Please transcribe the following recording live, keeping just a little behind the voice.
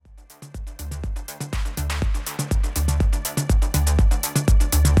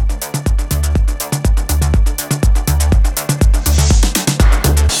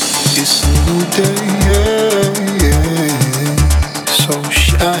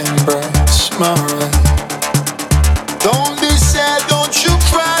shine bright, smile. Don't be sad, don't you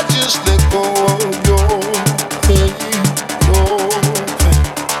cry, just let go of your pain, your pain.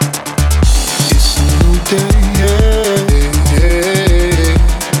 It's a new day, yeah, yeah, yeah.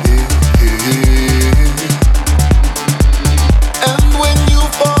 And when you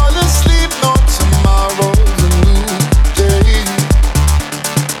fall asleep, no, tomorrow's a new day.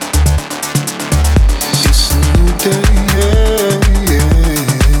 It's a new day, yeah, yeah.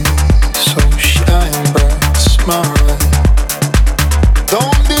 So shine bright, smile.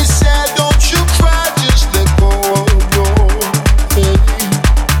 Don't be sad, don't you cry, just let go of your pain.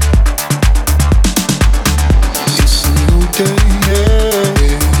 It's a new day, yeah,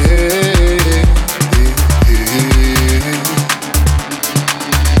 yeah, yeah.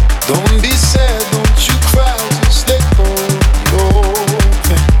 Don't be sad, don't you cry, just let go of your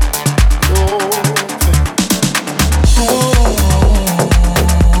pain, your pain.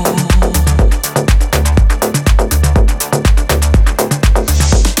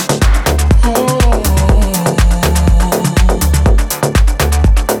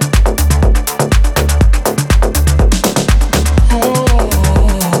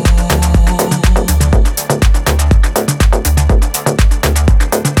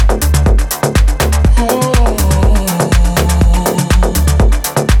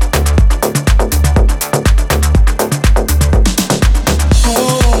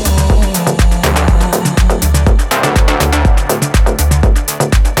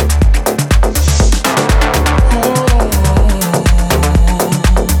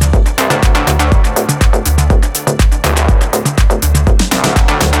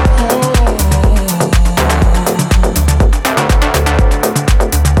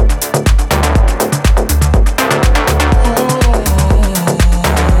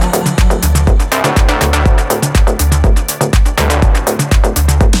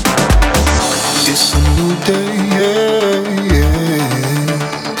 It's a new day, yeah,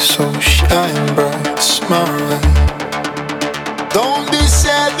 yeah. So shine bright, smile. Don't be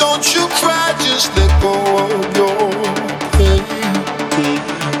sad, don't you cry, just let go of your pain.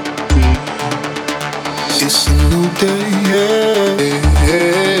 It's a new day, yeah,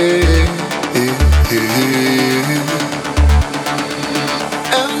 yeah, yeah.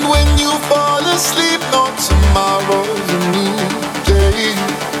 And when you fall asleep, no, tomorrow's a new day.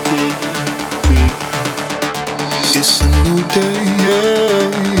 It's a new day,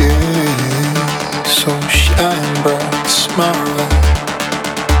 yeah.